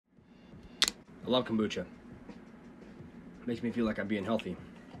I love kombucha. Makes me feel like I'm being healthy.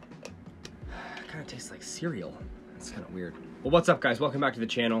 It kind of tastes like cereal. It's kind of weird. Well, what's up, guys? Welcome back to the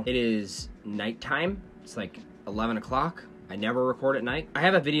channel. It is nighttime. It's like 11 o'clock. I never record at night. I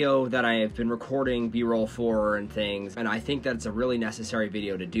have a video that I have been recording B-roll for and things, and I think that it's a really necessary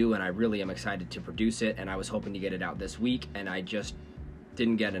video to do, and I really am excited to produce it, and I was hoping to get it out this week, and I just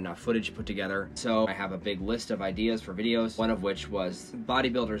didn't get enough footage put together. So I have a big list of ideas for videos, one of which was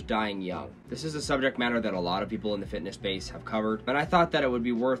bodybuilders dying young. This is a subject matter that a lot of people in the fitness space have covered, but I thought that it would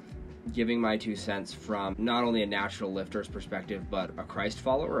be worth giving my 2 cents from not only a natural lifter's perspective, but a Christ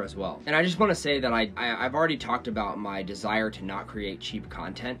follower as well. And I just want to say that I've already talked about my desire to not create cheap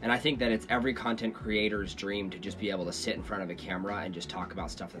content, and I think that it's every content creator's dream to just be able to sit in front of a camera and just talk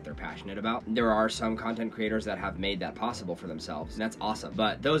about stuff that they're passionate about. There are some content creators that have made that possible for themselves, and that's awesome.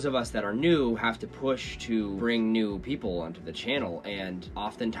 But those of us that are new have to push to bring new people onto the channel, and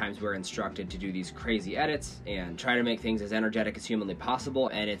oftentimes we're instructed to do these crazy edits and try to make things as energetic as humanly possible,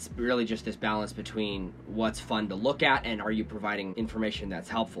 and it's really just this balance between what's fun to look at and are you providing information that's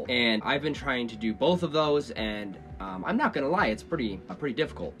helpful. And I've been trying to do both of those, and I'm not gonna lie, it's pretty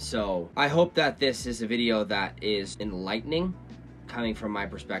difficult. So I hope that this is a video that is enlightening coming from my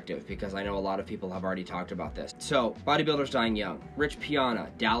perspective, because I know a lot of people have already talked about this. So, bodybuilders dying young. Rich Piana,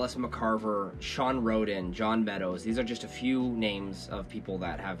 Dallas McCarver, Sean Roden, John Meadows. These are just a few names of people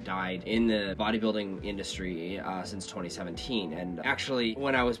that have died in the bodybuilding industry since 2017. And actually,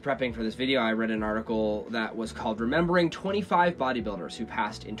 when I was prepping for this video, I read an article that was called Remembering 25 Bodybuilders Who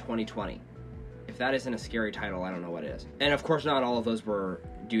Passed in 2020. If that isn't a scary title, I don't know what is. And of course, not all of those were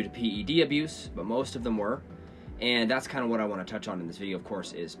due to PED abuse, but most of them were. And that's kind of what I want to touch on in this video, of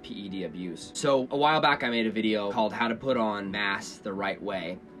course, is PED abuse. So a while back, I made a video called How to Put on Mass the Right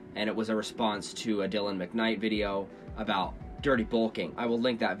Way, and it was a response to a Dylan McKnight video about dirty bulking. I will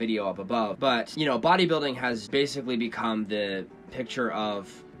link that video up above. But, you know, bodybuilding has basically become the picture of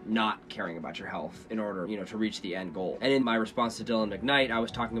not caring about your health in order, you know, to reach the end goal. And in my response to Dylan McKnight, I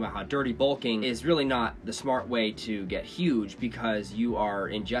was talking about how dirty bulking is really not the smart way to get huge, because you are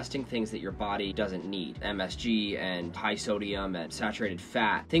ingesting things that your body doesn't need. MSG and high sodium and saturated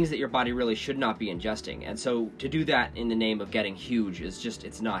fat, things that your body really should not be ingesting. And so to do that in the name of getting huge is just,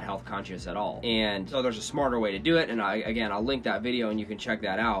 it's not health conscious at all. And so there's a smarter way to do it, and again, I'll link that video and you can check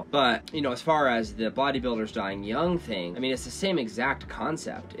that out. But, you know, as far as the bodybuilders dying young thing, I mean, it's the same exact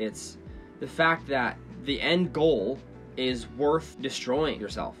concept. It's the fact that the end goal is worth destroying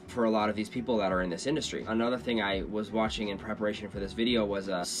yourself for a lot of these people that are in this industry. Another thing I was watching in preparation for this video was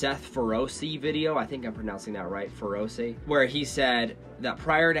a Seth Feroce video, I think I'm pronouncing that right, Feroce, where he said that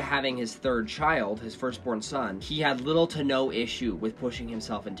prior to having his third child, his firstborn son, he had little to no issue with pushing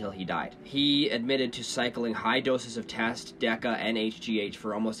himself until he died. He admitted to cycling high doses of test, DECA, and HGH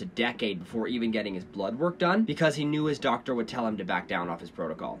for almost a decade before even getting his blood work done, because he knew his doctor would tell him to back down off his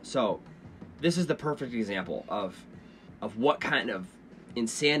protocol. So this is the perfect example of what kind of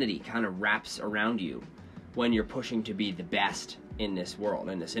insanity kind of wraps around you when you're pushing to be the best in this world,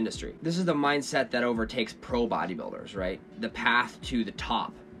 in this industry. This is the mindset that overtakes pro bodybuilders, right? The path to the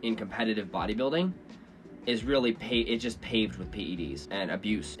top in competitive bodybuilding is really it's just paved with PEDs and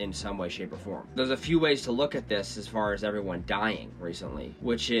abuse in some way, shape, or form. There's a few ways to look at this as far as everyone dying recently,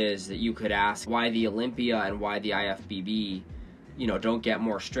 which is that you could ask why the Olympia and why the IFBB, you know, don't get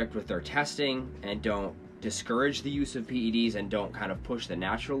more strict with their testing and don't discourage the use of PEDs and don't kind of push the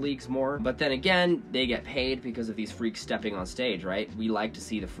natural leagues more. But then again, they get paid because of these freaks stepping on stage, right? We like to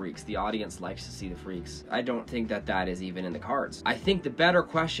see the freaks. The audience likes to see the freaks. I don't think that that is even in the cards. I think the better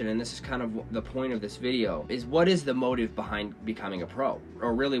question, and this is kind of the point of this video, is what is the motive behind becoming a pro?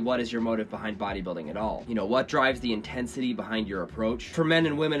 Or really, what is your motive behind bodybuilding at all? You know, what drives the intensity behind your approach? For men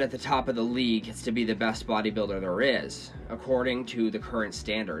and women at the top of the league, it's to be the best bodybuilder there is, according to the current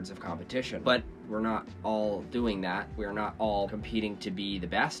standards of competition. But we're not all doing that. We're not all competing to be the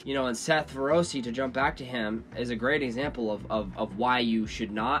best. You know, and Seth Feroce, to jump back to him, is a great example of why you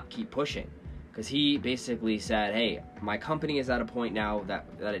should not keep pushing. Because he basically said, hey, my company is at a point now that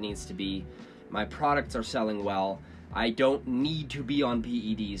it needs to be. My products are selling well. I don't need to be on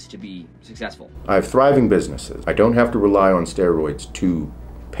PEDs to be successful. I have thriving businesses. I don't have to rely on steroids to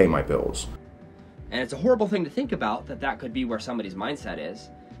pay my bills. And it's a horrible thing to think about, that could be where somebody's mindset is.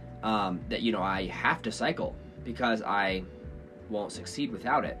 That, you know, I have to cycle because I won't succeed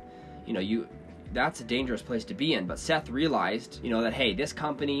without it. You know, that's a dangerous place to be in. But Seth realized, you know, that, hey, this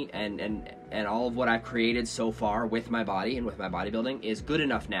company and all of what I've created so far with my body and with my bodybuilding is good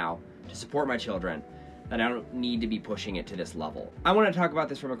enough now to support my children, that I don't need to be pushing it to this level. I want to talk about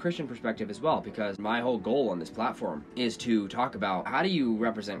this from a Christian perspective as well, because my whole goal on this platform is to talk about how do you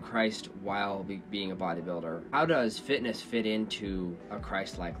represent Christ while being a bodybuilder? How does fitness fit into a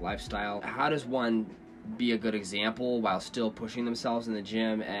Christ-like lifestyle? How does one be a good example while still pushing themselves in the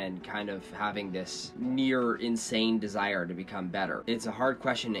gym and kind of having this near insane desire to become better? It's a hard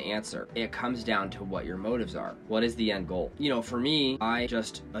question to answer. It comes down to what your motives are. What is the end goal? You know, for me, I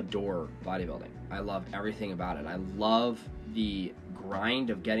just adore bodybuilding. I love everything about it. I love the grind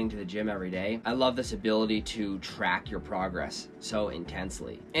of getting to the gym every day. I love this ability to track your progress so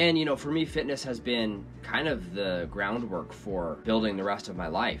intensely. And you know, for me, fitness has been kind of the groundwork for building the rest of my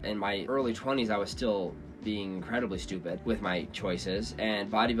life. In my early 20s, I was still being incredibly stupid with my choices,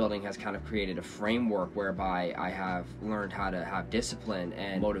 and bodybuilding has kind of created a framework whereby I have learned how to have discipline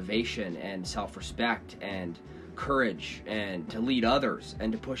and motivation and self-respect and courage and to lead others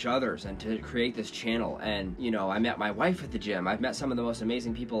and to push others and to create this channel. And you know, I met my wife at the gym. I've met some of the most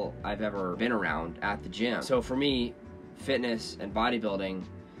amazing people I've ever been around at the gym. So for me, fitness and bodybuilding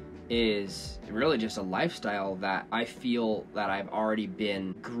is really just a lifestyle that I feel that I've already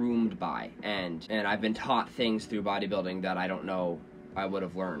been groomed by, and I've been taught things through bodybuilding that I don't know I would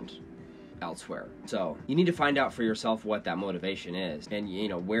have learned elsewhere. So you need to find out for yourself what that motivation is, and you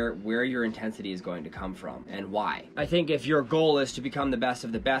know where your intensity is going to come from and why. I think if your goal is to become the best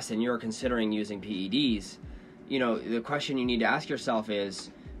of the best and you're considering using PEDs, you know, the question you need to ask yourself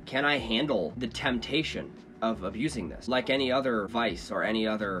is, can I handle the temptation of abusing this? Like any other vice or any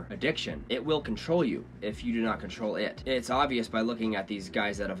other addiction, it will control you if you do not control it. It's obvious by looking at these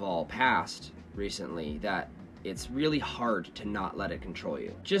guys that have all passed recently that it's really hard to not let it control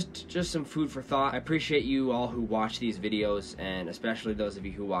you. Just some food for thought. I appreciate you all who watch these videos, and especially those of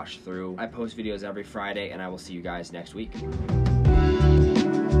you who watch through. I post videos every Friday, and I will see you guys next week.